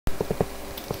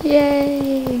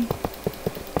Yay!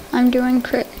 I'm doing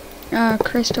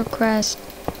Crystal Quest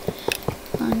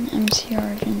on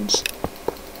MCOrigins.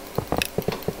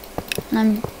 And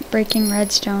I'm breaking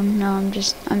redstone. No,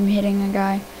 I'm hitting a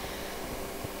guy.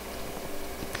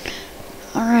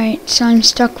 Alright, so I'm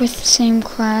stuck with the same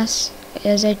class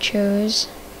as I chose,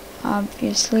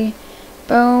 obviously.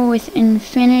 Bow with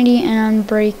Infinity and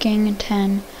Unbreaking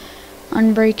 10.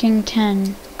 Unbreaking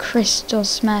 10. Crystal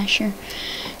Smasher.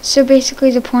 So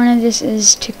basically the point of this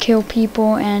is to kill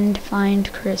people and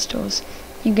find crystals.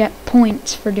 You get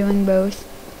points for doing both.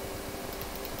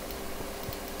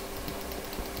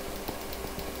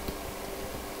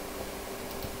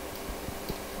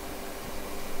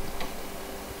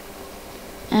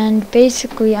 And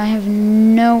basically I have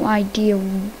no idea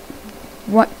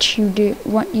what you do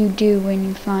when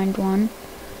you find one.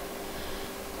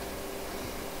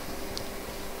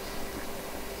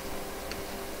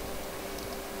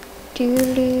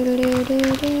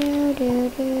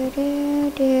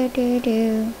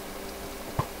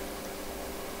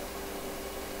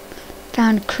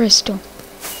 Found a crystal.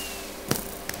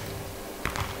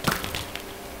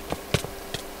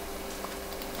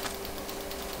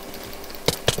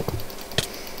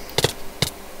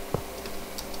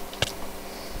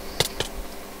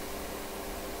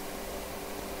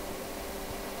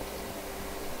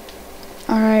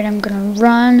 Alright, I'm gonna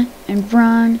run and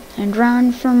run and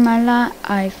run for my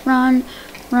life. Run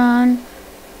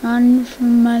for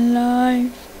my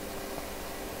life.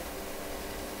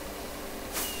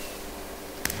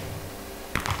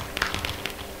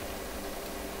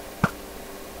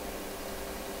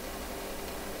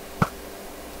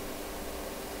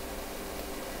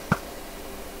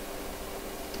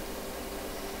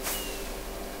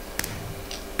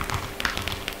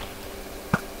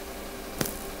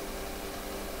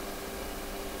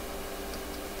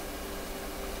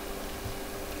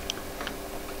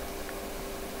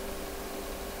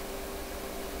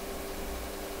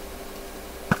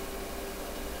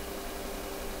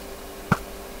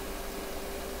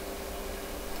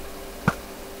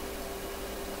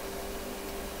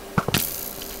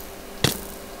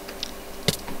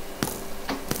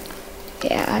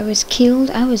 Yeah, I was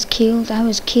killed. I was killed. I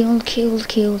was killed.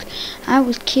 I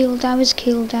was killed. I was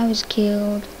killed. I was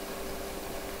killed.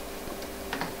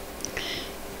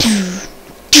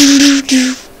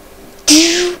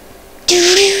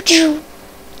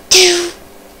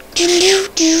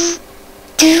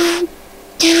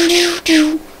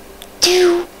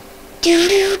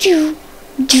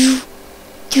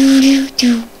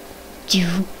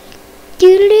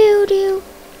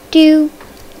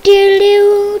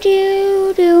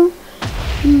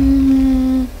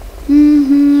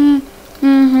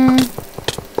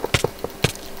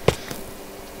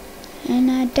 And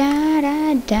I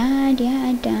died, yeah,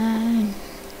 I died.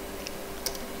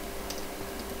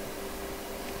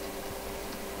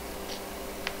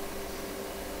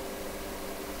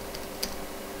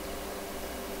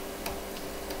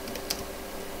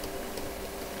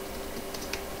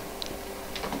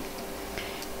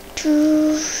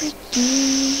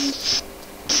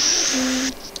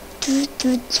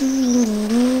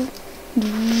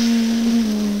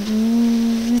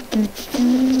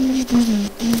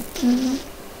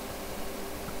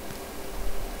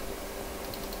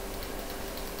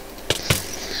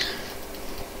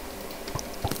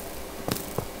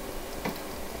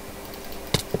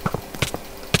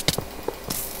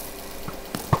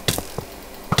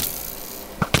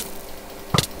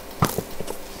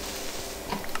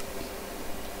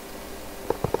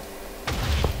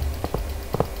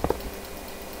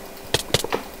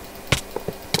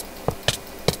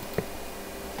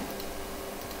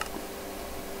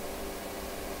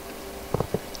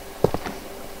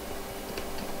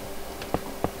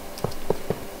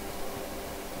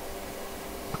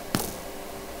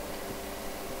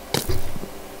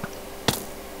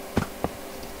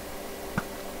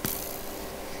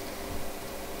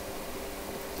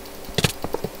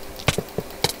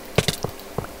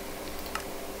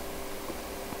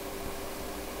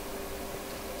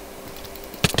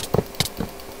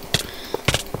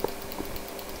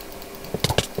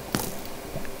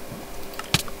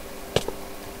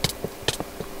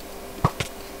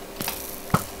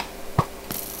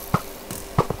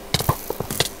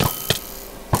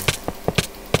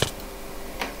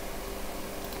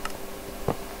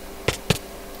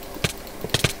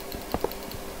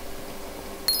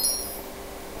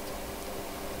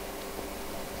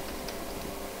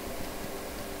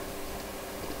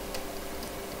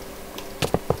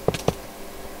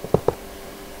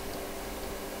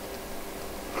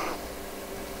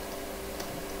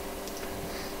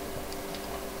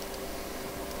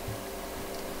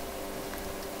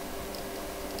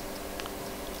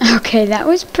 Okay, that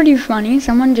was pretty funny.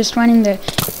 Someone just went in the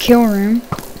kill room.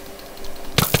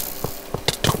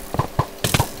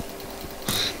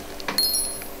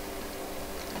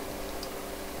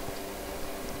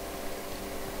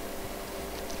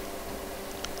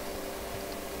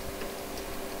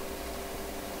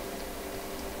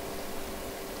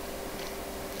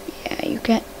 Yeah, you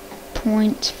get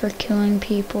points for killing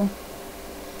people.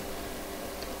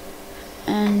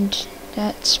 And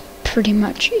that's pretty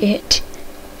much it.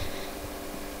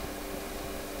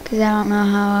 Because I don't know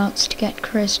how else to get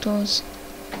crystals.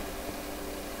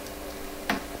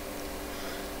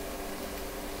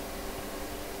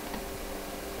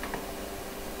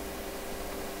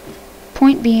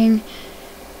 Point being,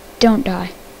 don't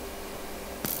die.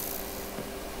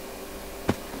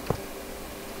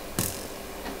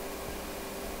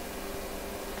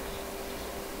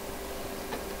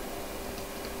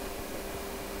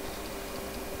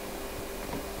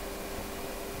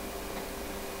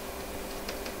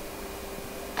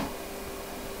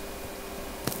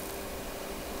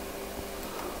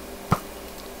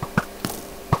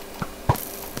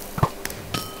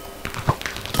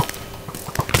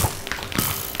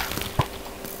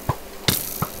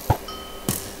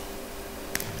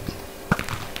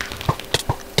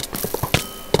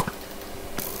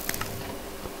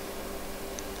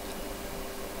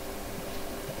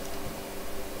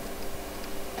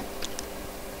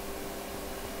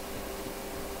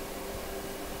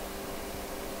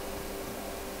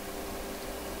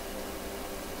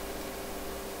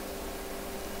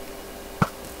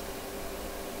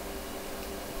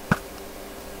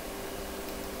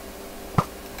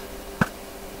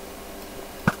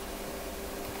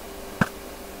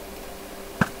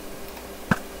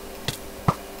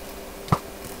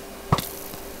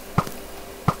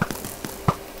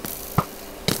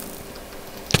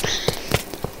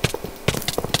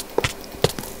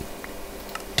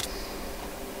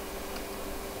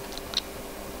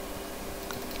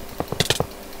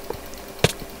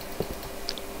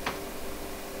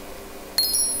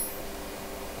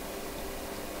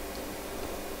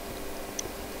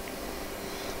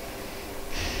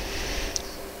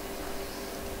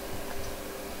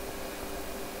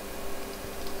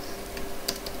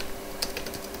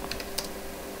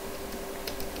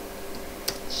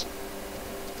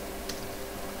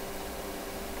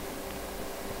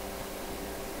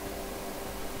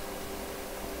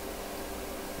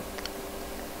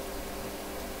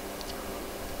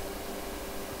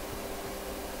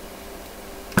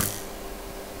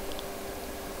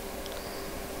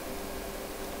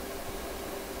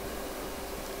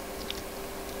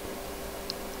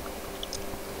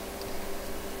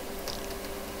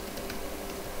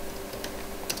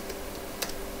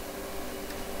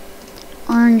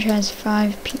 Orange has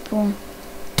 5 people.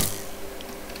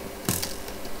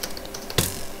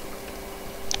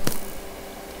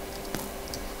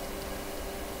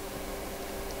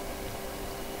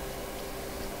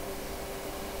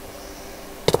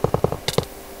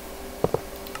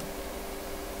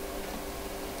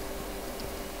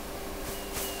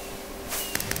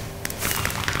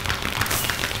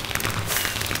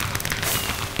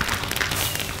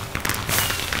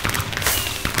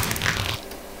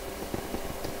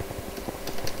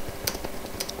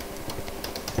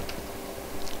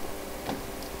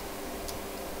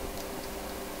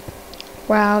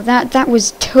 Wow, that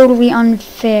was totally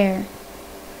unfair.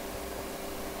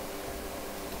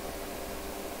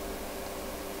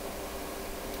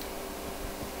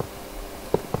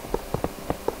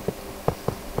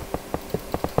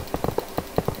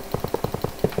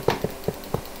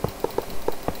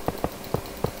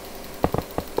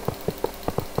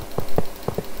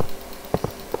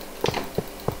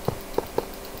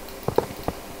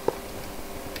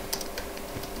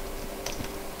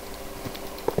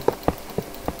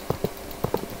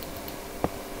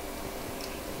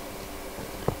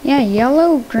 Yeah,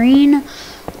 yellow, green,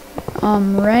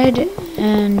 red,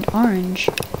 and orange.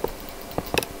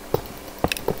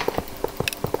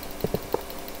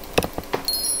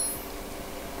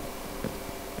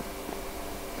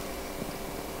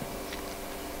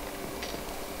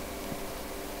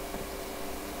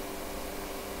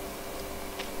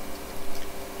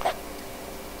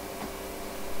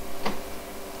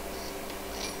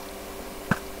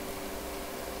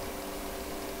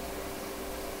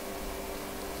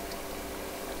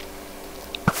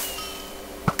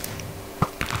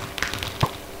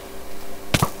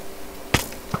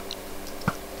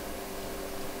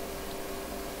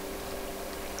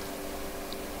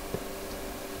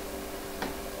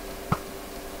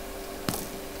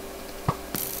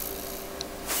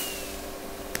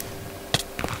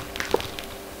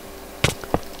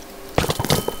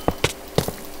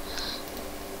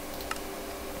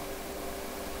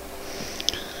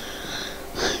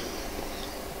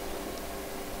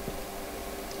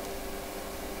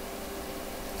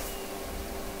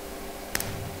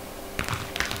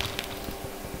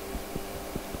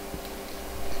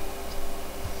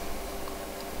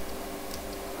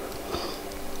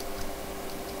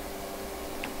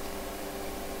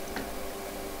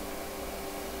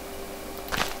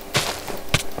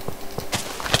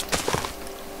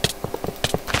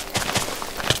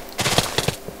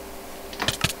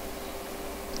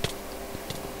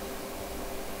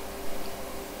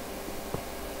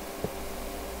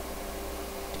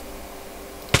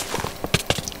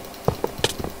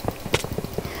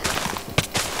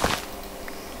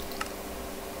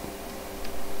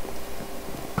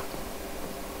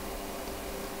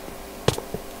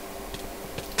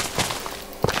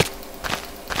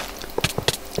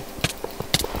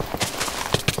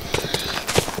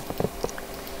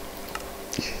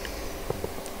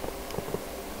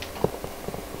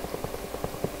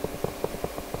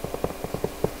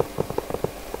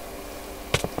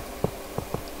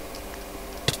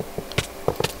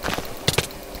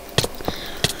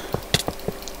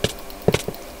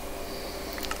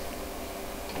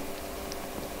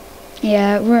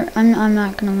 Yeah, I'm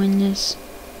not gonna win this.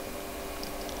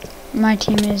 My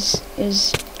team is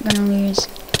gonna lose.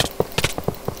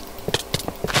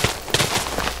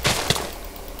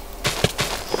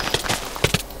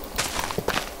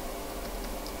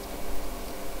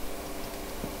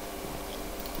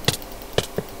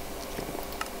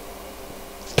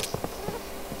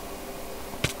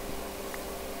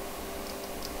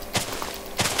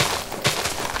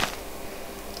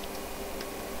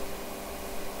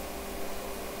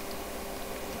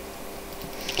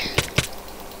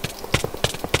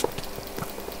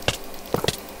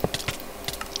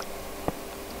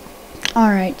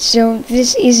 Alright, so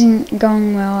this isn't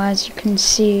going well, as you can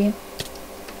see.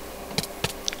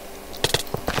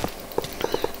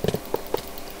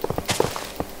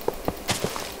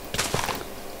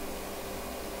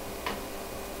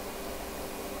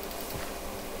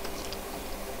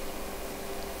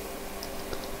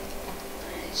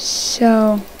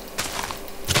 So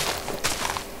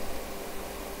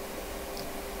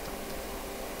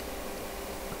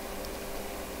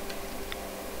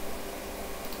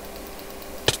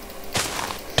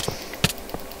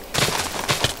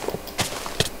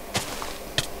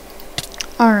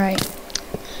alright,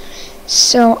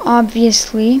 so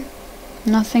obviously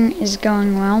nothing is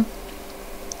going well.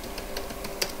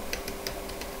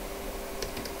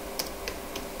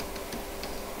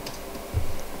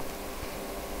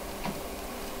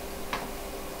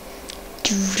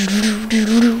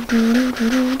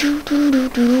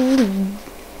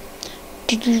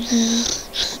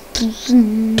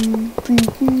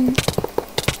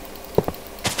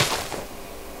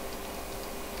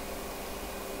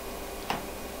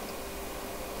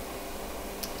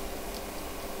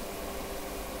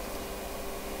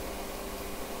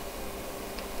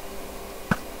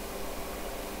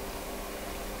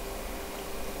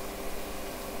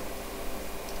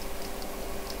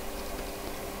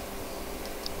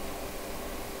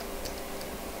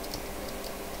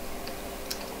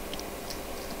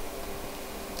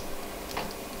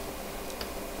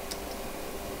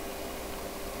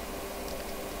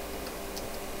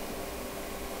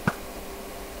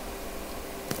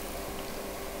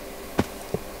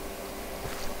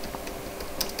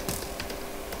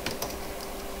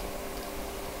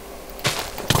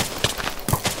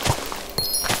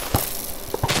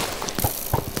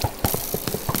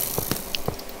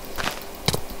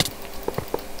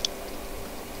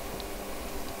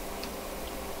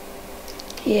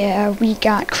 Yeah, we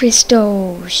got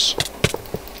crystals.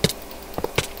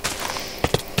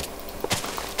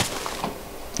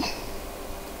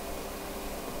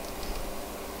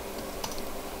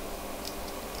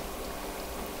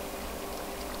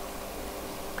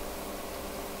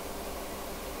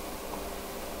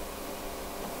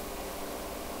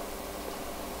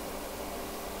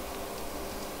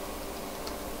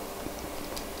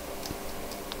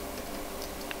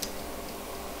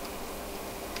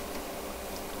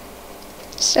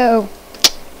 So,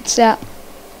 what's up?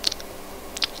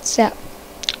 What's up?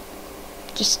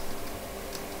 Just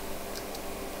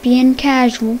being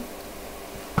casual.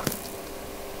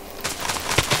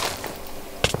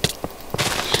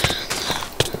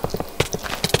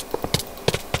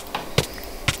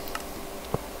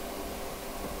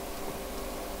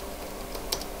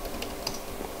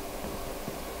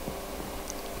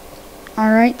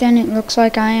 Alright then, it looks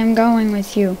like I am going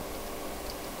with you.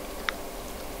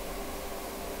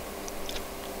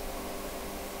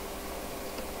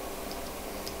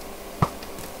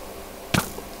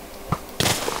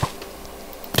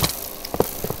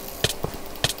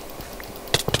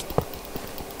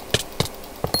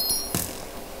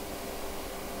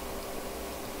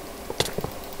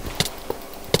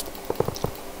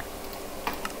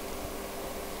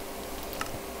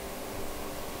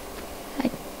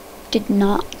 Did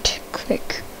not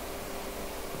click.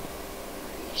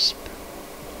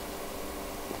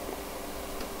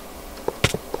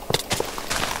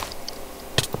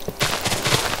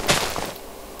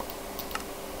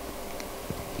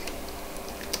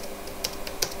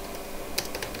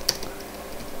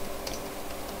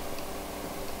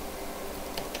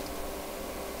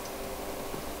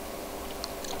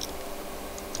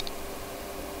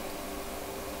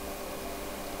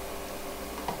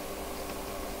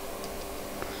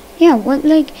 Yeah, what,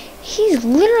 like, he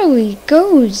literally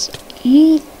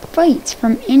he fights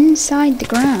from inside the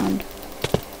ground.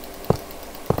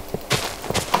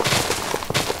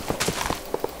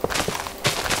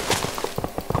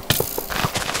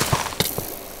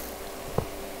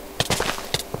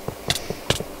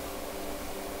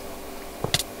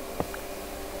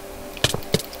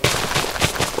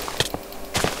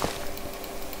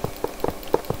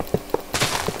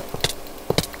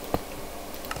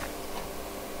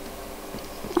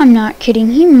 I'm not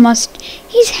kidding.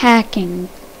 He's hacking.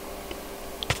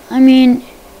 I mean,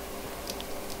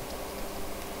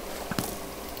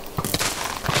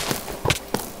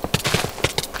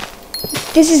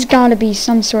 this has got to be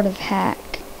some sort of hack.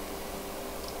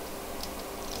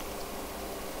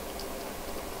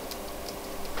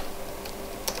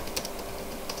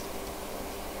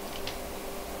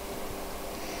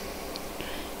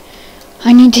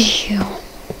 I need to heal.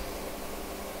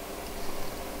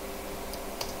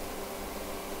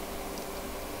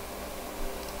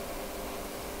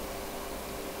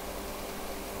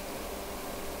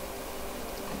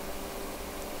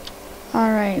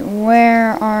 Alright,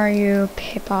 where are you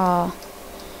people? I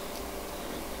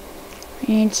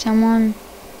need someone.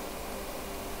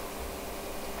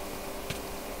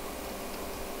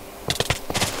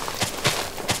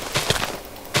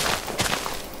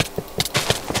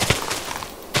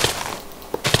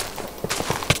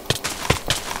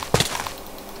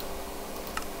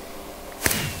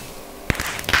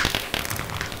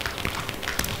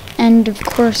 And of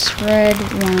course, red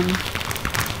won.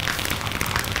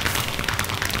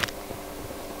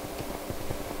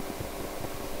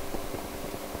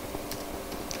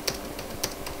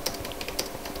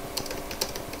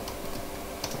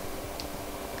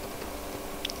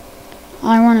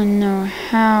 I want to know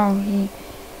how he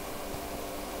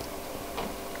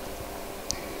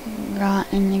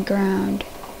got in the ground.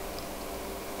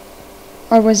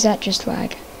 Or was that just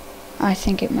lag? I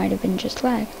think it might have been just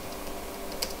lag.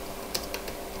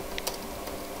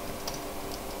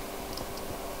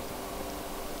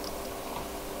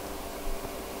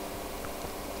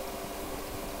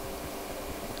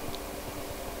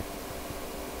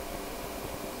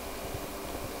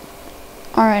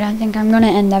 Alright, I think I'm gonna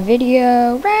end the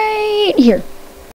video right here.